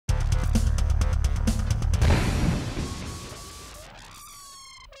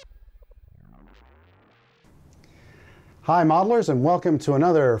Hi modelers, and welcome to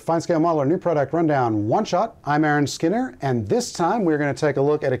another FineScale Modeler New Product Rundown one-shot. I'm Aaron Skinner, and this time we're going to take a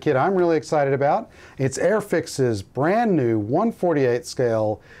look at a kit I'm really excited about. It's Airfix's brand new 1/48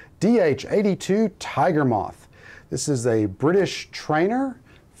 scale DH.82 Tiger Moth. This is a British trainer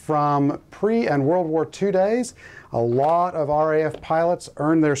from pre- and World War II days. A lot of RAF pilots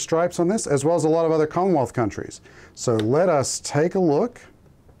earned their stripes on this, as well as a lot of other Commonwealth countries. So let us take a look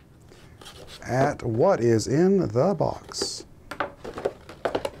at what is in the box.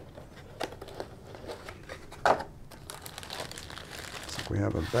 So we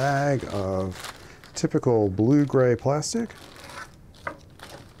have a bag of typical blue-gray plastic.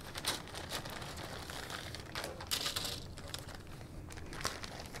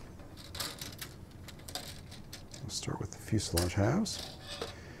 Let's start with the fuselage halves.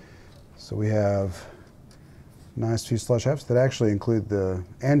 So we have nice fuselage halves that actually include the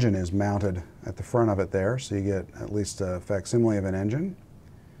engine is mounted at the front of it there, so you get at least a facsimile of an engine.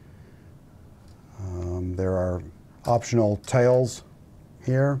 There are optional tails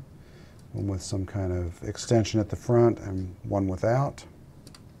here, one with some kind of extension at the front and one without.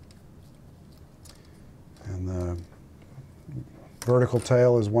 And the vertical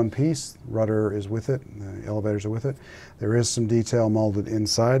tail is one piece, rudder is with it, the elevators are with it. There is some detail molded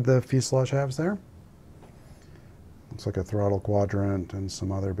inside the fuselage halves there. Looks like a throttle quadrant and some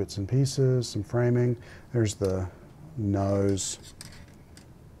other bits and pieces, some framing. There's the nose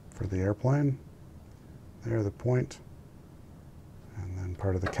for the airplane. There, the point. And then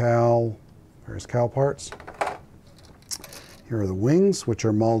part of the cowl, various cowl parts. Here are the wings, which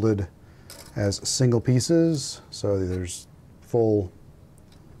are molded as single pieces. So there's full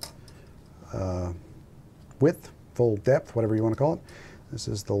width, full depth, whatever you want to call it. This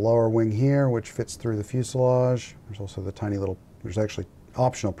is the lower wing here, which fits through the fuselage. There's also the tiny little, there's actually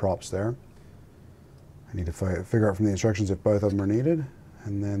optional props there. I need to figure out from the instructions if both of them are needed.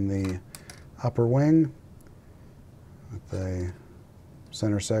 And then the upper wing with a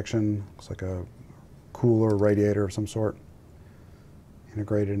center section, looks like a cooler radiator of some sort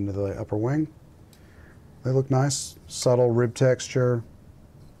integrated into the upper wing. They look nice, subtle rib texture.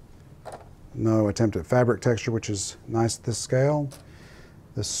 No attempt at fabric texture, which is nice at this scale.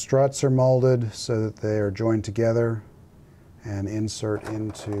 The struts are molded so that they are joined together and insert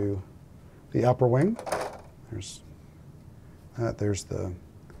into the upper wing. There's that. There's the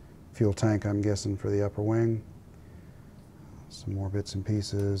fuel tank, I'm guessing, for the upper wing. Some more bits and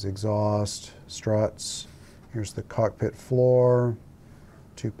pieces, exhaust, struts. Here's the cockpit floor,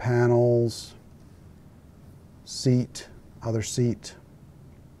 two panels, seat, other seat,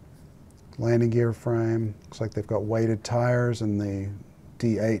 landing gear frame. Looks like they've got weighted tires and the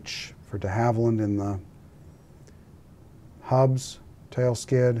DH for De Havilland in the hubs, tail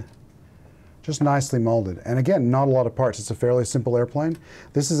skid, just nicely molded. And again, not a lot of parts. It's a fairly simple airplane.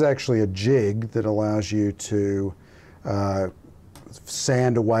 This is actually a jig that allows you to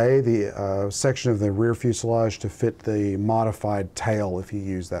sand away the section of the rear fuselage to fit the modified tail if you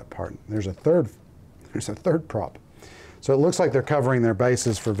use that part. There's a third prop. So it looks like they're covering their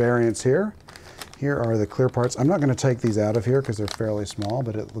bases for variants here. Here are the clear parts. I'm not going to take these out of here because they're fairly small,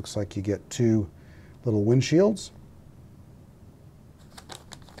 but it looks like you get two little windshields.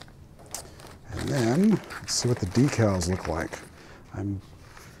 And then, let's see what the decals look like. I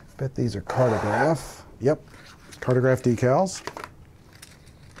bet these are Cartograph. Yep, Cartograph decals.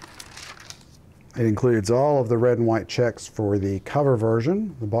 It includes all of the red and white checks for the cover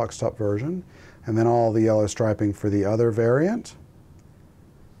version, the box top version, and then all the yellow striping for the other variant.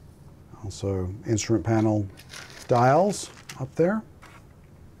 Also, instrument panel dials up there.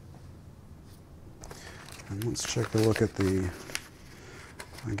 And let's take a look at the,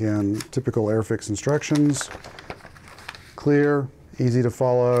 again, typical Airfix instructions. Clear, easy to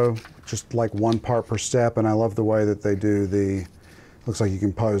follow, just like one part per step, and I love the way that they do the, looks like you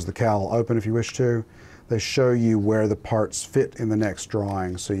can pose the cowl open if you wish to. They show you where the parts fit in the next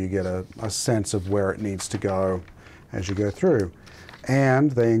drawing, so you get a sense of where it needs to go as you go through. And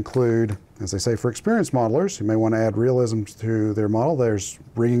they include, as they say, for experienced modelers who may want to add realism to their model, there's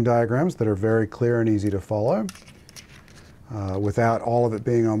rigging diagrams that are very clear and easy to follow. Without all of it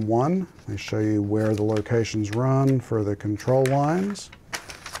being on one, they show you where the locations run for the control lines.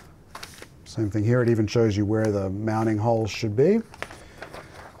 Same thing here, it even shows you where the mounting holes should be.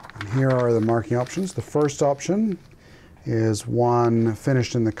 And here are the marking options. The first option is one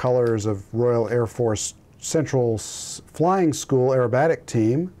finished in the colors of Royal Air Force Central Flying School Aerobatic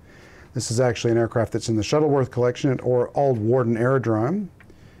Team. This is actually an aircraft that's in the Shuttleworth collection at Old Warden Aerodrome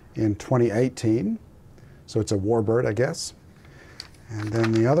in 2018. So it's a warbird, I guess. And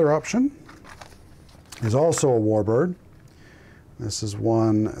then the other option is also a warbird. This is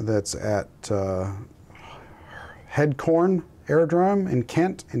one that's at Headcorn Aerodrome in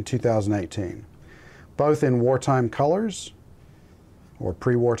Kent in 2018. Both in wartime colors, or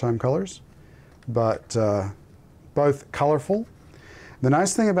pre-wartime colors, but both colorful. The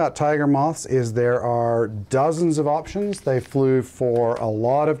nice thing about Tiger Moths is there are dozens of options. They flew for a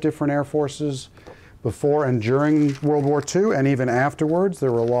lot of different air forces before and during World War II, and even afterwards.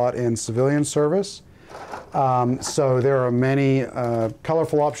 There were a lot in civilian service. So there are many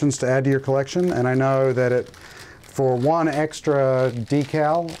colorful options to add to your collection, and I know that for one extra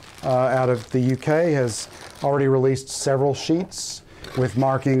decal out of the UK has already released several sheets with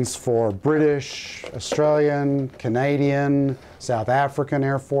markings for British, Australian, Canadian, South African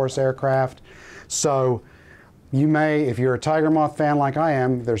Air Force aircraft. So you may, if you're a Tiger Moth fan like I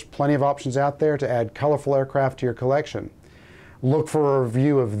am, there's plenty of options out there to add colorful aircraft to your collection. Look for a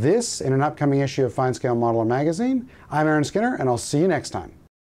review of this in an upcoming issue of FineScale Modeler magazine. I'm Aaron Skinner, and I'll see you next time.